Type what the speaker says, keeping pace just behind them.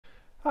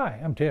Hi,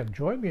 I'm Tim.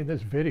 Join me in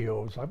this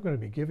video as I'm going to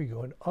be giving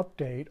you an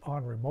update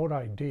on remote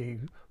ID,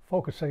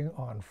 focusing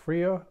on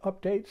FRIA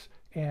updates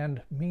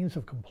and means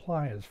of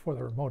compliance for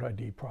the remote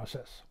ID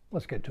process.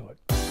 Let's get to it.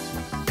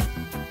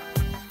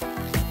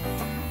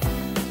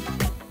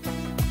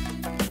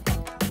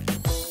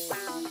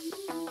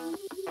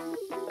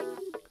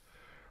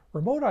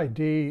 Remote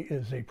ID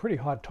is a pretty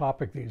hot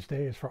topic these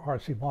days for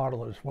RC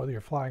modelers, whether you're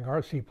flying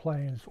RC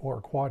planes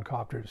or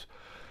quadcopters,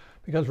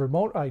 because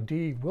remote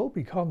ID will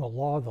become the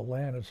law of the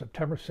land on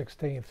September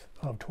 16th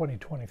of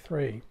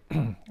 2023.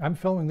 I'm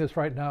filming this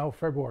right now,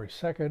 February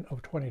 2nd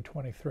of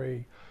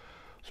 2023,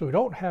 so we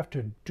don't have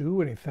to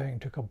do anything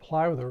to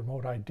comply with the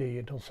remote ID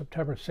until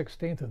September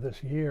 16th of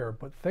this year,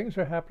 but things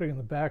are happening in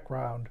the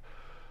background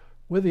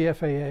with the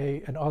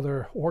FAA and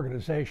other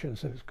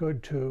organizations that it's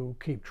good to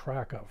keep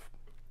track of.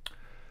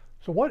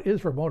 So what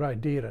is remote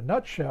ID? In a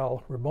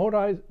nutshell, remote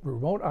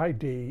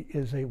ID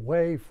is a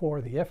way for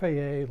the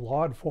FAA,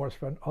 law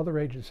enforcement, other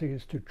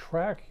agencies to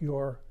track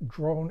your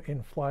drone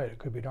in flight. It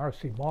could be an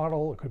RC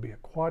model, it could be a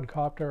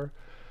quadcopter,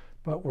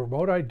 but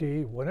remote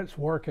ID, when it's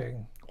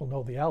working, will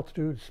know the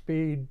altitude,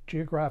 speed,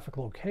 geographic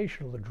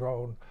location of the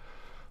drone,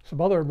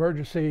 some other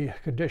emergency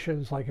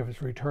conditions like if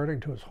it's returning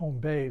to its home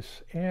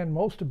base, and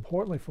most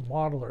importantly for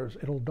modelers,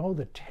 it'll know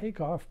the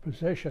takeoff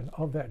position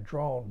of that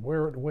drone,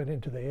 where it went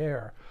into the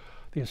air.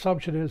 The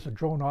assumption is the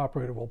drone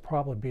operator will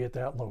probably be at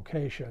that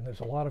location. There's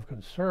a lot of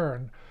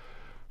concern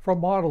from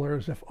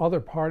modelers if other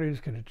parties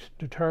can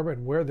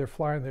determine where they're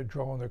flying their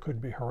drone, there could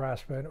be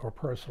harassment or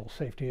personal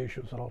safety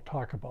issues, and I'll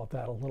talk about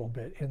that a little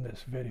bit in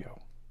this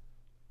video.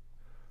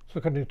 So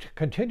to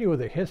continue with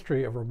the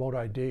history of remote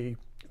ID,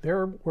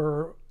 there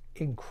were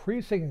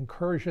increasing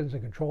incursions in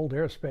controlled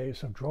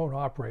airspace of drone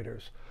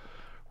operators.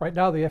 Right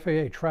now, the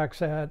FAA tracks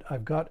that.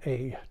 I've got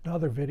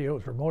another video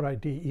with remote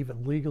ID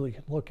even legally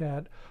can look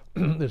at.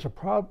 There's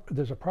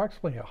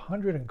approximately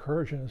 100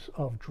 incursions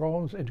of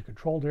drones into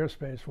controlled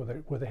airspace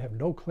where they have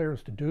no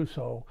clearance to do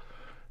so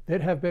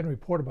that have been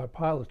reported by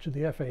pilots to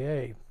the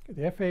FAA.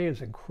 The FAA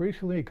is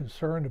increasingly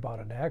concerned about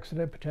an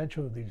accident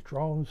potential of these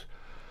drones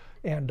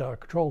and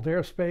controlled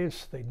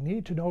airspace. They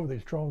need to know where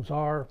these drones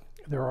are.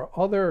 There are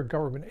other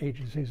government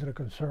agencies that are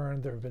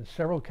concerned. There have been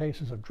several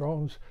cases of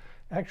drones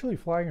actually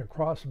flying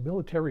across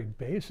military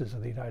bases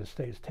in the United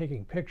States,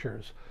 taking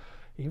pictures.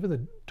 Even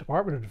the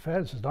Department of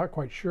Defense is not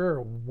quite sure,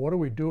 what do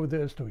we do with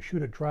this? Do we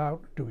shoot it down?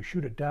 Do we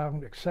shoot it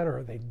down,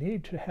 etc.? They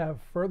need to have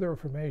further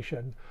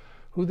information,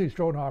 who these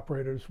drone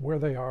operators, where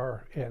they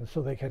are, and so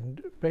they can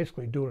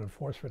basically do an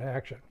enforcement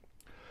action.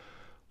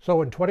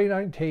 So in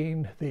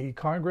 2019, the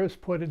Congress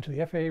put into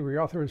the FAA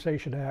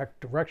Reauthorization Act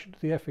direction to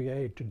the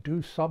FAA to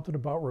do something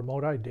about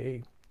remote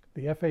ID.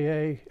 The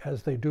FAA,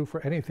 as they do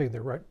for anything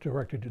they're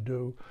directed to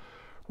do,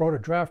 wrote a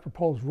draft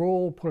proposed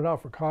rule, put it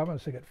out for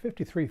comments. They got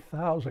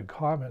 53,000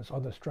 comments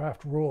on this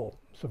draft rule.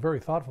 So very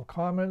thoughtful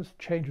comments,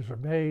 changes are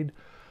made.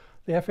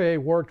 The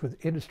FAA worked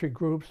with industry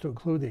groups to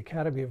include the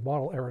Academy of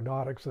Model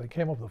Aeronautics, and they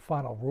came up with the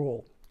final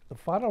rule. The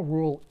final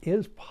rule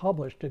is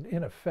published and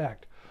in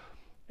effect,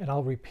 and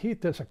I'll repeat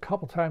this a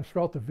couple times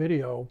throughout the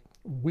video.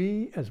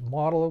 We as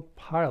model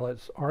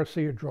pilots,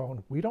 RC or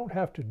drone, we don't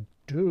have to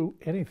do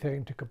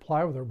anything to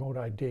comply with remote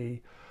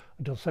ID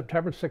until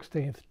September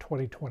 16th,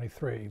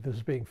 2023. This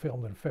is being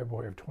filmed in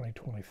February of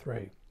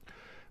 2023.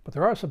 But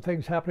there are some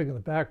things happening in the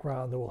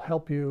background that will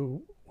help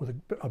you with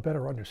a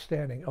better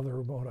understanding of the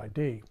remote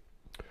ID.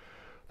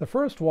 The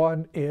first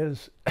one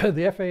is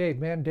the FAA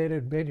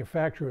mandated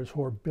manufacturers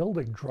who are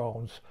building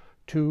drones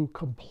to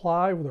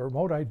comply with the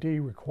remote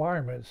ID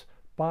requirements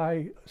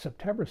by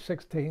September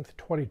 16th,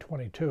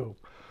 2022.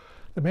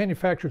 The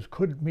manufacturers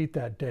couldn't meet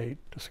that date.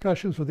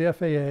 Discussions with the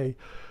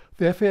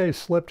FAA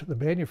slipped the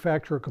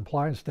manufacturer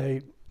compliance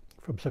date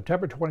from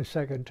September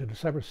 22nd to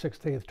December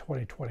 16th,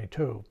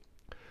 2022.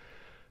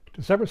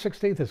 December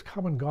 16th has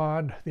come and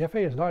gone. The FAA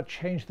has not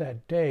changed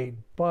that date,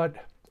 but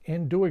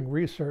in doing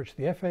research,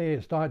 the FAA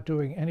is not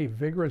doing any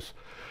vigorous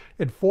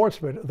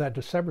enforcement of that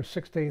December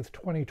 16th,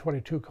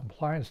 2022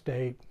 compliance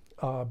date.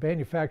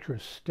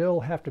 Manufacturers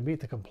still have to meet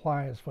the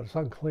compliance, but it's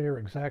unclear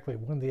exactly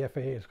when the FAA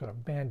is going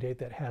to mandate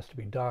that has to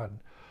be done.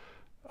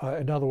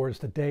 In other words,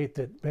 the date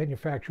that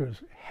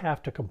manufacturers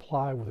have to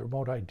comply with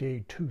remote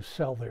ID to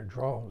sell their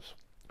drones.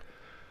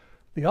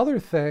 The other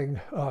thing,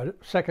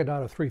 second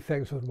out of three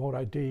things with remote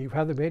ID, you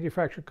have the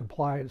manufacturer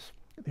compliance.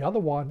 The other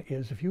one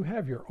is if you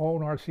have your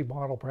own RC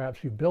model,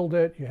 perhaps you build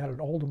it, you had an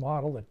older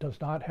model that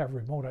does not have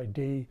remote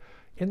ID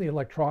in the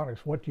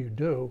electronics, what do you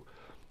do?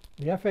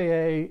 The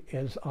FAA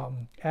is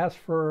asked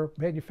for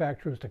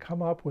manufacturers to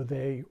come up with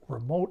a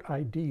remote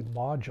ID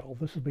module.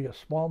 This would be a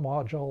small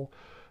module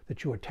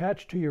that you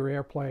attach to your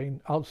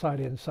airplane, outside,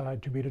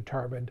 inside, to be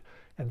determined,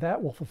 and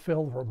that will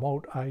fulfill the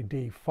remote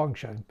ID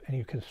function, and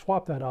you can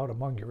swap that out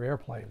among your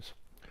airplanes.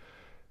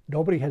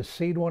 Nobody has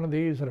seen one of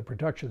these in a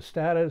production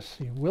status.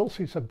 You will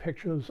see some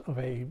pictures of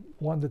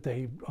one that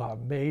they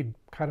made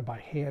kind of by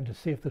hand to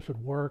see if this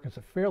would work. It's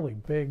a fairly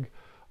big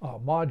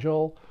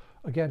module.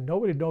 Again,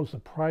 nobody knows the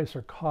price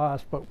or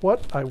cost, but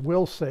what I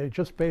will say,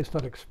 just based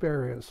on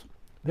experience,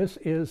 This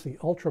is the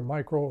ultra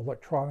micro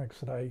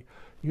electronics that I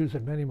use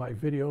in many of my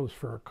videos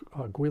for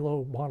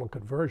Guilo model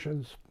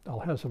conversions. I'll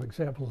have some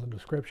examples in the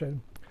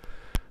description.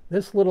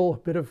 This little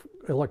bit of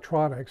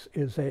electronics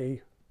is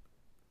a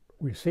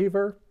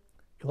receiver,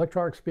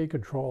 electronic speed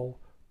control,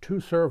 2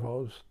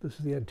 servos. This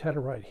is the antenna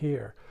right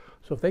here.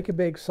 So if they can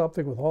make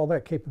something with all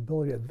that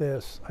capability of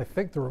this, I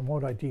think the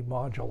remote ID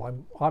module,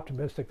 I'm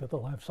optimistic that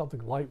they'll have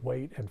something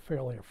lightweight and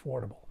fairly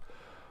affordable.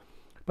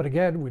 But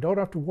again, we don't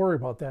have to worry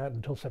about that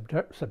until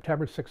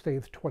September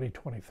 16th,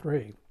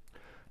 2023.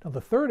 Now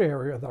the third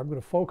area that I'm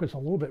going to focus a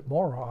little bit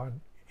more on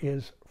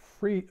is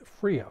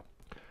FRIA.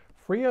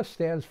 FRIA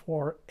stands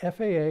for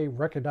FAA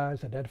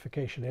Recognized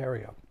Identification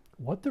Area.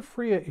 What the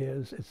FRIA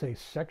is, it's a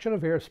section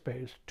of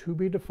airspace to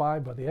be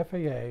defined by the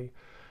FAA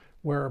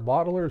where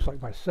modelers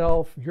like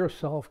myself,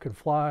 yourself, can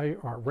fly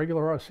our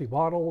regular RC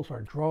models,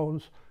 our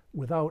drones,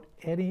 without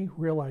any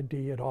real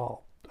ID at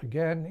all.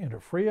 Again, in a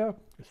FRIA,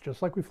 it's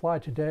just like we fly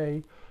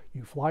today.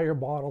 You fly your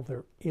model.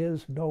 There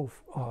is no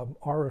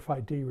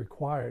RFID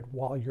required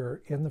while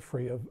you're in the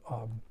FRIA,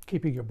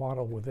 keeping your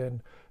model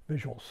within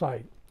visual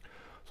sight.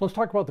 So let's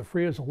talk about the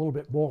FRIAs a little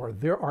bit more.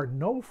 There are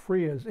no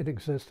FRIAs in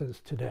existence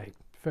today,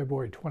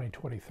 February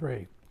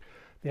 2023.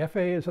 The FAA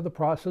is in the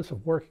process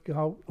of working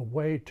out a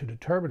way to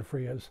determine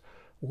FRIAs.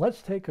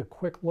 Let's take a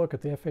quick look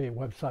at the FAA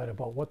website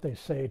about what they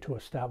say to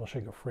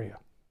establishing a FRIA.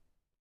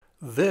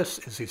 This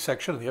is the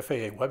section of the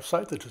FAA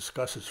website that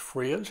discusses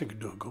FRIAs. You can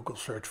do a Google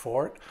search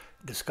for it.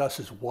 It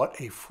discusses what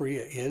a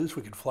FRIA is.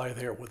 We can fly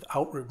there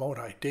without remote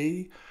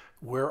ID.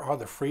 Where are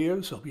the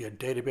FRIAs? There'll be a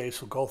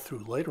database we'll go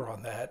through later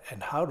on that,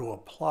 and how to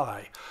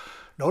apply.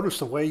 Notice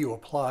the way you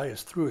apply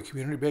is through a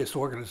community-based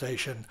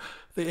organization.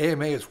 The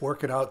AMA is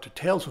working out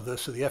details of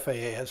this, so the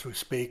FAA, as we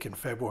speak, in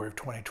February of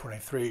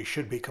 2023,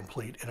 should be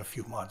complete in a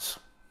few months.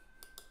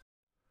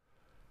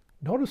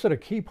 Notice that a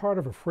key part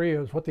of a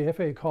FRIA is what the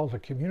FAA calls a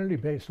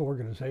community-based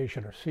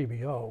organization, or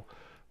CBO.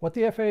 What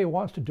the FAA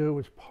wants to do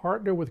is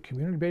partner with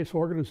community-based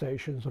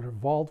organizations that are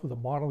involved with the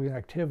modeling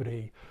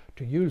activity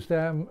to use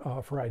them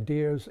for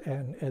ideas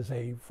and as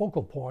a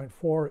focal point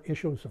for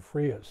issuance of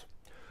FRIAs.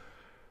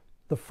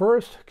 The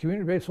first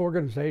community-based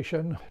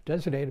organization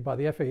designated by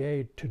the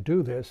FAA to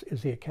do this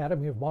is the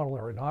Academy of Model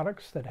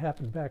Aeronautics that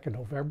happened back in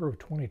November of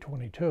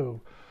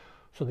 2022.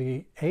 So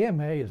the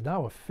AMA is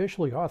now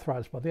officially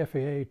authorized by the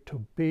FAA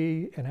to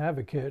be an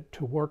advocate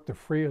to work the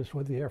FRIAs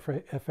with the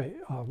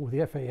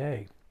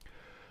FAA.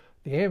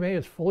 The AMA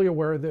is fully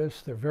aware of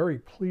this. They're very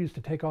pleased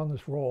to take on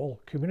this role.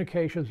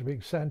 Communications are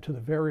being sent to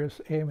the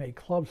various AMA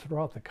clubs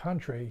throughout the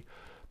country.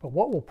 But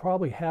what will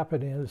probably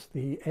happen is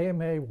the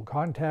AMA will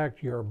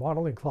contact your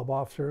modeling club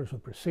officers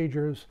with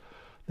procedures.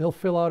 They'll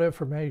fill out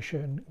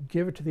information,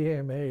 give it to the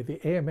AMA.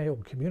 The AMA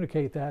will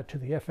communicate that to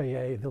the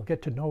FAA. They'll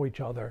get to know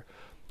each other.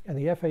 And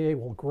the FAA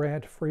will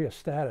grant FRIA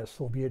status.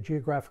 There'll be a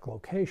geographic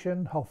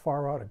location, how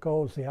far out it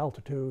goes, the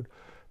altitude.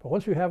 But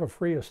once you have a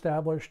FRIA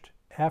established,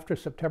 after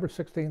September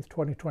 16th,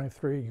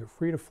 2023, you're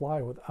free to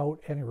fly without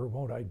any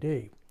remote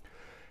ID.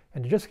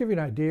 And to just give you an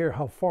idea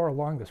how far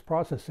along this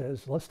process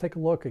is, let's take a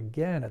look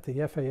again at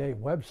the FAA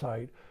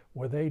website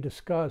where they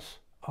discuss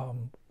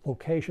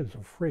locations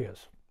of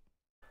FRIAs.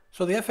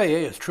 So the FAA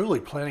is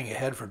truly planning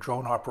ahead for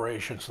drone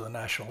operations in the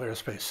National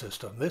Airspace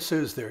System. This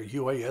is their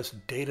UAS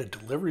data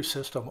delivery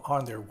system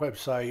on their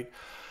website.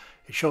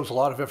 It shows a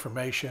lot of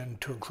information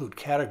to include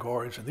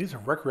categories, and these are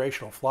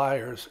recreational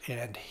flyers,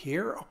 and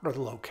here are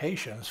the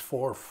locations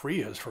for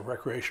FRIAs for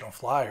recreational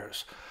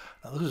flyers.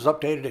 Now, this is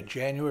updated in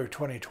January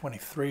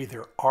 2023.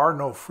 There are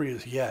no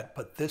FRIAs yet,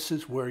 but this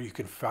is where you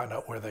can find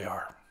out where they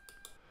are.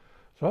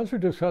 So as we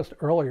discussed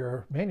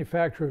earlier,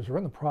 manufacturers are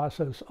in the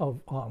process of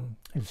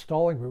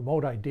installing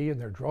remote ID in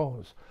their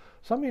drones.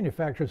 Some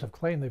manufacturers have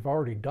claimed they've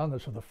already done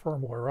this with a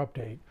firmware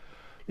update.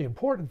 The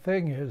important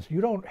thing is you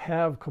don't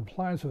have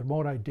compliance with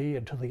remote ID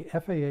until the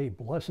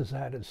FAA blesses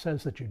that and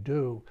says that you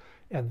do.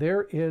 And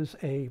there is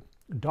a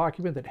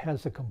document that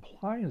has the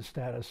compliance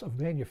status of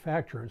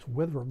manufacturers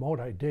with remote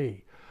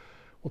ID.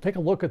 We'll take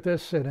a look at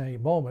this in a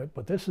moment,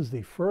 but this is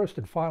the first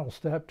and final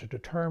step to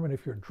determine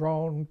if your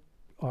drone,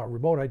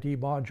 remote ID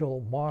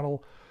module,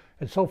 model,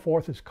 and so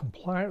forth is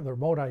compliant with the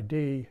remote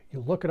ID.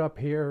 You look it up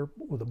here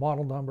with the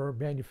model number,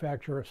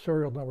 manufacturer,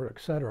 serial number,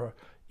 etc.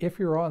 If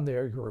you're on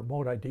there, you're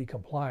remote ID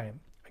compliant.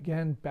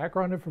 Again,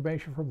 background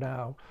information from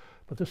now,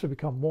 but this will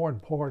become more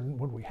important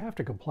when we have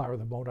to comply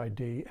with remote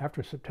ID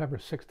after September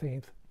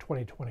 16th,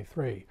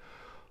 2023.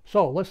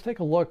 So let's take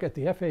a look at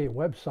the FAA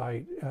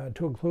website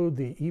to include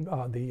the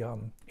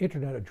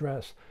internet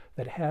address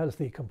that has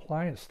the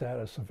compliance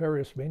status of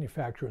various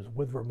manufacturers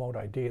with remote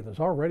ID. And there's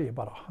already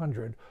about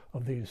 100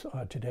 of these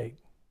to date.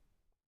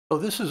 So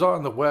this is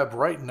on the web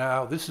right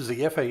now. This is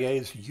the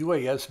FAA's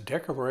UAS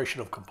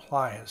Declaration of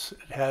Compliance.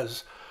 It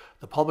has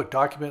the public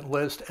document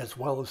list as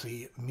well as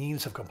the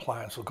means of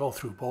compliance. We'll go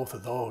through both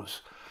of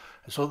those.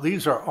 And so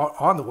these are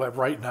on the web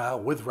right now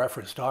with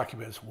reference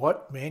documents,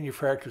 what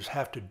manufacturers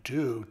have to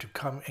do to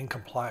come in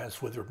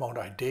compliance with remote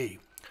ID.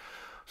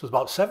 So it's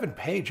about 7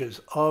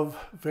 pages of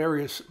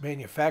various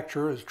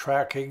manufacturers,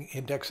 tracking,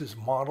 indexes,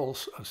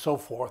 models, and so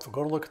forth. We'll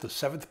go to look at the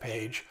 7th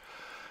page.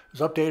 It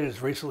was updated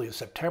as recently as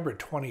September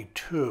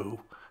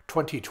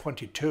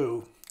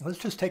 2022. Let's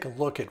just take a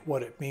look at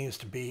what it means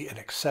to be an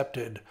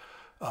accepted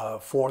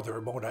for the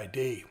remote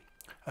ID.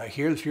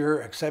 Here's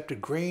your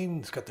accepted green.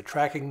 It's got the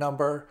tracking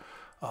number.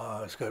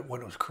 It's got when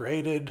it was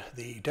created,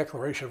 the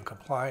declaration of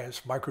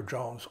compliance, micro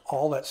drones,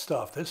 all that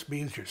stuff. This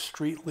means you're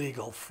street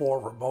legal for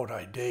remote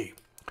ID.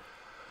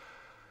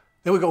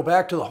 Then we go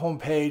back to the home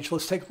page.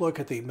 Let's take a look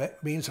at the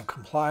means of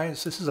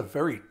compliance. This is a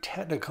very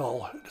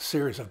technical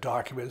series of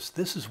documents.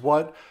 This is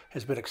what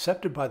has been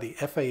accepted by the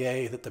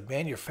FAA that the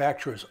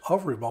manufacturers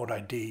of remote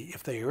ID,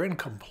 if they are in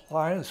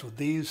compliance with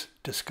these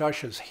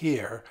discussions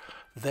here,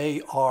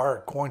 they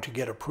are going to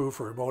get approved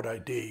for remote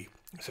ID.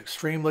 It's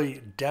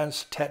extremely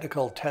dense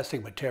technical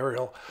testing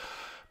material,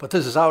 but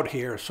this is out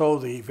here so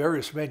the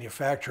various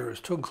manufacturers,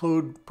 to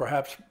include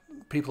perhaps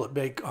people that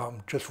make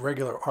just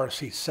regular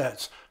RC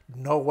sets,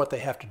 know what they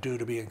have to do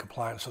to be in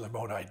compliance with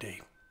remote ID.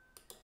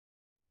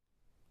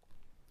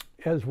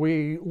 As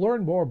we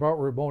learn more about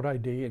remote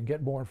ID and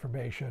get more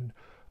information,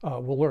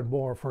 we'll learn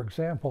more. For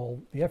example,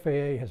 the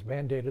FAA has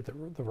mandated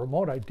that the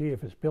remote ID,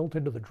 if it's built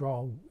into the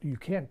drone, you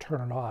can't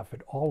turn it off.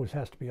 It always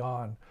has to be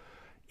on.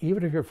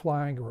 Even if you're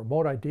flying a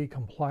remote ID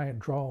compliant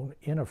drone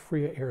in a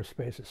FRIA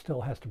airspace, it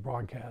still has to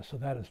broadcast. So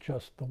that is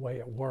just the way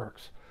it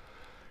works.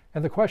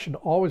 And the question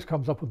always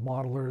comes up with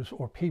modelers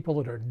or people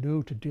that are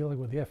new to dealing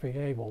with the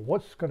FAA, well,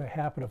 what's going to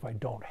happen if I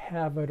don't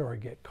have it or I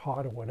get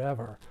caught or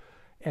whatever?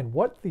 And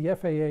what the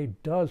FAA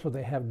does when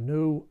they have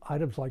new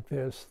items like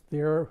this,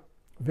 their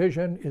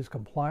vision is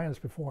compliance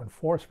before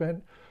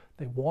enforcement.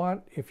 They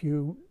want, if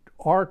you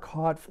are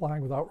caught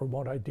flying without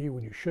remote ID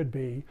when you should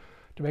be,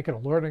 to make it a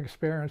learning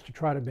experience to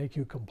try to make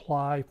you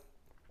comply.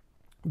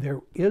 There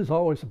is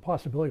always a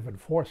possibility of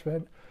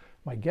enforcement.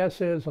 My guess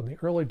is on the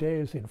early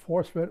days, the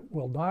enforcement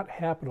will not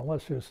happen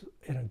unless there's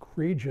an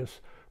egregious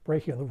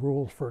breaking of the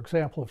rules. For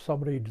example, if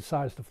somebody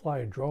decides to fly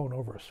a drone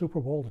over a Super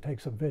Bowl to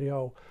take some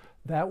video,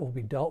 that will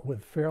be dealt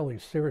with fairly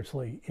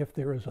seriously if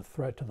there is a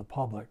threat to the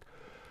public.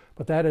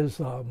 But that is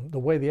the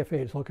way the FAA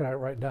is looking at it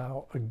right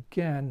now.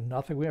 Again,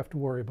 nothing we have to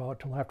worry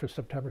about until after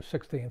September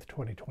 16th,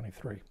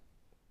 2023.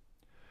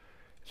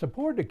 It's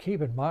important to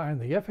keep in mind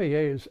the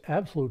FAA's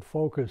absolute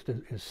focus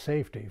is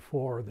safety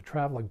for the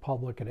traveling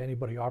public and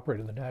anybody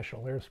operating the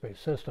national airspace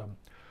system.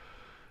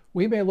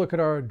 We may look at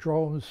our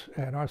drones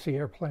and RC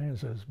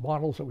airplanes as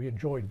models that we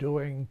enjoy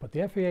doing, but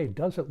the FAA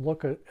doesn't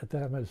look at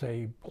them as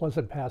a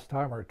pleasant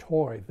pastime or a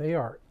toy. They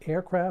are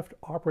aircraft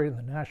operating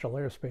the national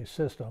airspace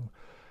system,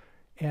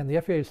 and the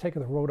FAA has taken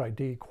the road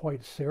ID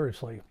quite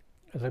seriously.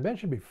 As I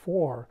mentioned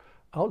before,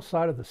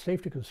 outside of the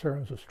safety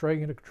concerns of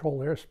straying into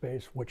controlled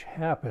airspace, which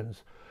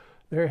happens,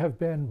 there have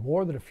been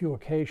more than a few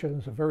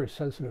occasions of very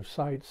sensitive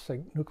sites,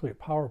 like nuclear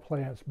power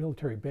plants,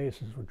 military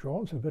bases, where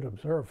drones have been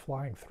observed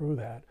flying through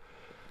that.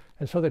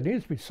 And so there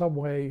needs to be some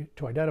way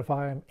to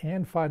identify them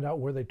and find out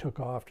where they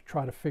took off to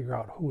try to figure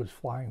out who is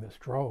flying this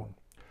drone.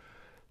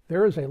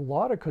 There is a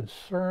lot of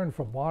concern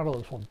from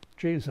modelers, well,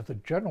 geez, if the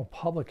general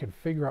public can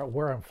figure out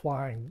where I'm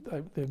flying,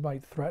 they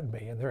might threaten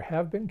me. And there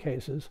have been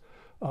cases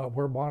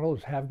where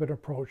modelers have been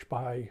approached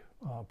by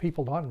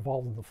people not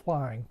involved in the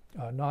flying,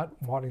 not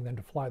wanting them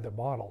to fly their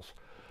models.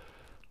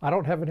 I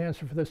don't have an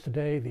answer for this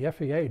today. The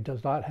FAA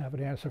does not have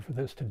an answer for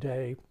this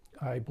today.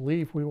 I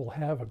believe we will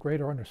have a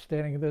greater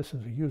understanding of this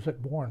as we use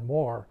it more and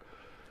more.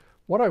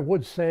 What I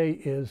would say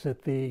is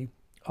that the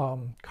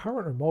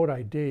current remote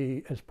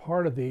ID, as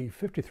part of the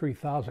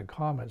 53,000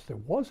 comments, there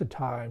was a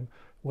time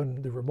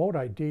when the remote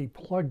ID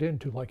plugged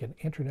into like an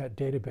internet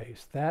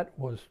database. That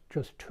was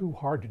just too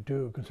hard to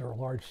do because there are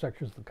large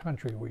sections of the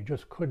country where you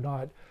just could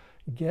not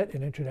get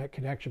an internet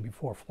connection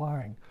before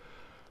flying.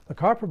 The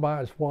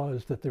compromise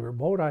was that the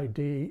remote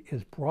ID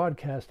is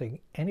broadcasting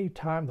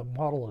anytime the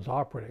model is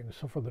operating.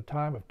 So from the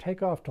time of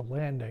takeoff to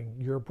landing,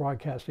 you're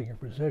broadcasting your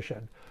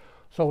position.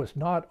 So it's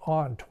not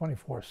on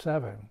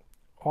 24/7.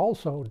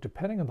 Also,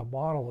 depending on the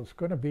model, it's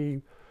going to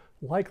be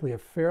likely a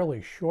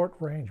fairly short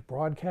range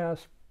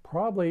broadcast.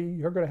 Probably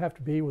you're going to have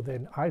to be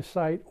within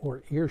eyesight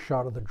or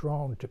earshot of the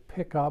drone to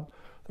pick up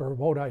the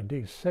remote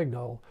ID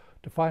signal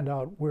to find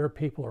out where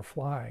people are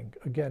flying.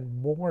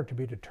 Again, more to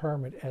be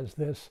determined as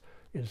this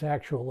is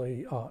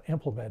actually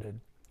implemented.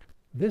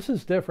 This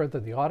is different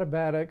than the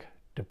automatic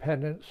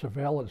dependent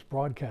surveillance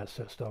broadcast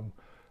system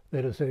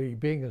that is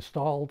being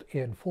installed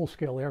in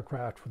full-scale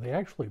aircraft where they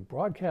actually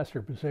broadcast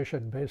your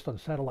position based on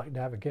satellite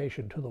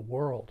navigation to the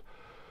world.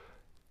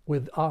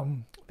 With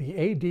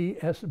the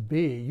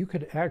ADS-B, you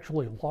could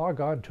actually log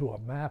on to a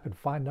map and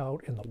find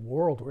out in the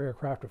world where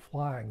aircraft are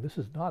flying. This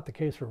is not the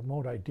case for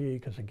remote ID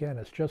because, again,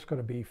 it's just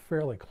going to be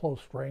fairly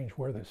close range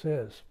where this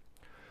is.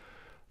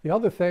 The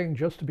other thing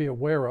just to be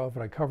aware of,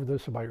 and I covered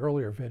this in my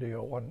earlier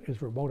video on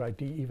is remote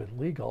ID even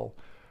legal,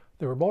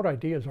 the remote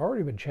ID has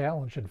already been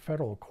challenged in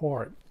federal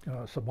court.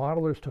 Some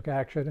modelers took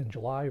action in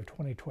July of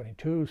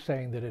 2022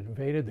 saying that it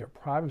invaded their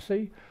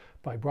privacy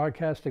by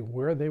broadcasting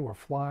where they were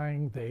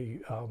flying. They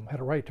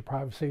had a right to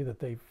privacy that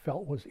they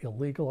felt was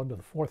illegal under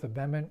the Fourth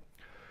Amendment.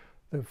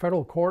 The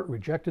federal court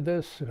rejected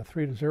this in a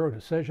 3-0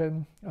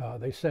 decision.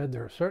 They said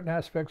there are certain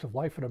aspects of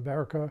life in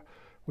America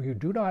where you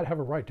do not have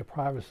a right to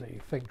privacy.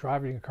 Think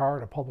driving a car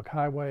on a public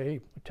highway,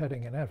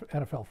 attending an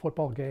NFL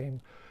football game.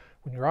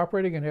 When you're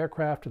operating an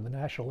aircraft in the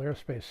National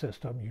Airspace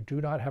System, you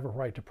do not have a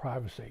right to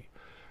privacy.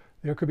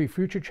 There could be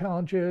future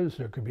challenges,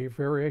 there could be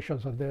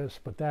variations on this,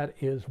 but that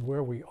is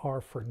where we are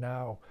for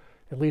now,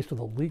 at least with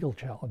the legal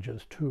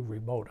challenges to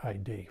remote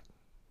ID.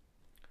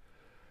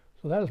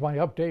 So that is my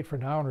update for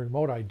now on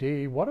remote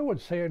ID. What I would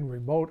say in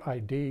remote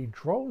ID,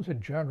 drones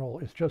in general,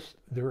 is just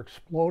they're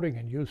exploding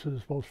in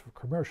uses, both for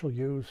commercial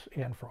use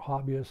and for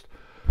hobbyists,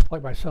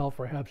 like myself,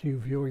 perhaps you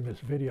viewing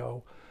this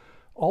video.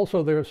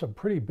 Also, there are some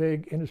pretty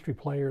big industry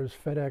players,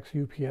 FedEx,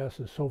 UPS,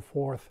 and so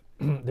forth,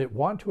 that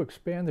want to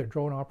expand their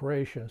drone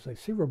operations. They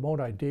see remote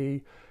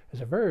ID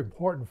as a very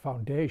important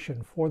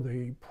foundation for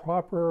the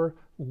proper,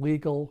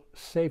 legal,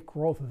 safe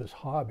growth of this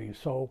hobby.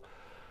 So,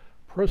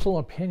 personal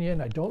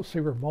opinion, I don't see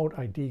remote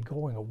ID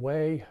going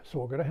away, so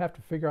we're going to have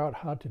to figure out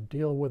how to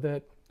deal with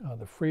it.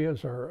 The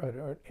FRIAs are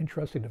an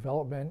interesting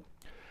development.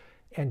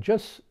 And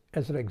just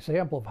as an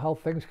example of how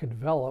things can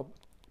develop,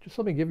 just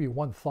let me give you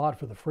one thought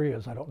for the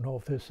FRIAs. I don't know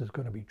if this is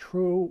going to be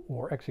true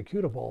or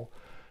executable,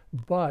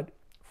 but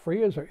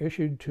FRIAs are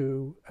issued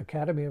to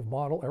Academy of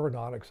Model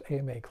Aeronautics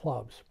AMA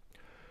clubs.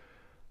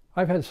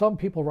 I've had some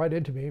people write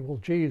into me, well,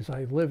 geez,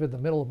 I live in the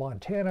middle of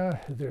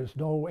Montana. There's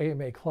no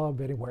AMA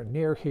club anywhere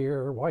near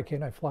here. Why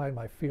can't I fly in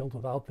my field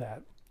without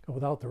that,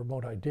 without the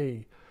remote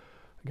ID?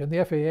 Again,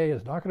 the FAA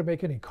is not going to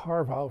make any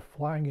carve-out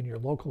flying in your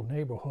local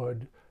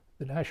neighborhood.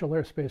 The National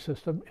Airspace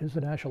System is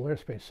the National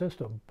Airspace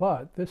System,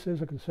 but this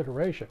is a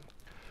consideration.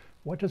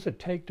 What does it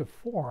take to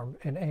form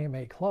an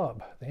AMA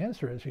club? The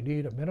answer is you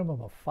need a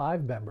minimum of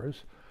 5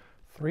 members,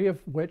 3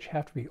 of which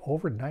have to be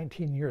over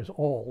 19 years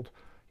old.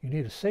 You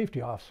need a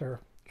safety officer,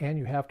 and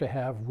you have to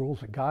have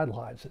rules and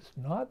guidelines. It's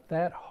not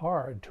that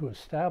hard to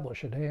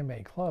establish an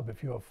AMA club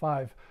if you have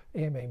 5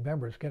 AMA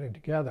members getting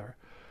together.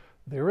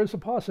 There is a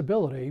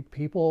possibility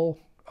people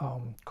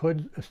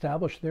could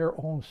establish their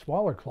own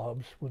smaller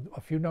clubs with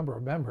a few number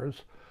of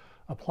members,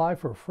 apply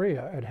for a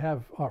FRIA, and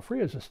have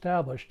FRIAs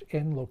established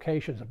in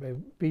locations that may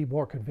be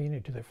more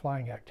convenient to their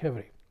flying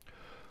activity.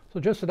 So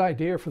just an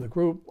idea for the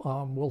group.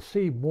 We'll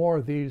see more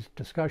of these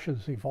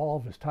discussions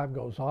evolve as time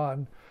goes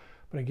on.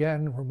 But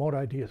again, remote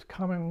ID is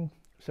coming.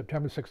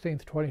 September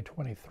 16th,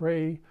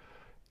 2023.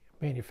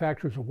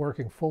 Manufacturers are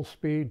working full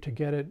speed to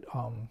get it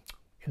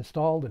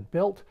installed and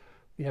built.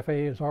 The FAA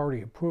is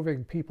already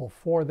approving people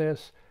for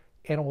this,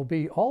 and it will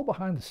be all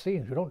behind the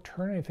scenes. We don't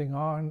turn anything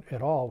on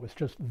at all. It's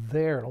just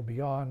there. It'll be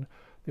on.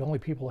 The only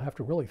people who have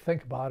to really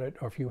think about it,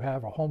 or if you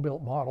have a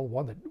home-built model,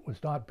 one that was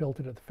not built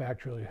in at the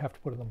factory, you have to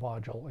put in the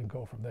module and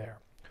go from there.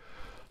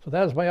 So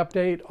that is my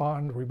update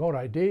on remote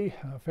ID,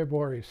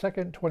 February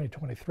 2nd,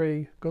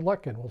 2023. Good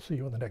luck, and we'll see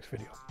you in the next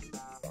video.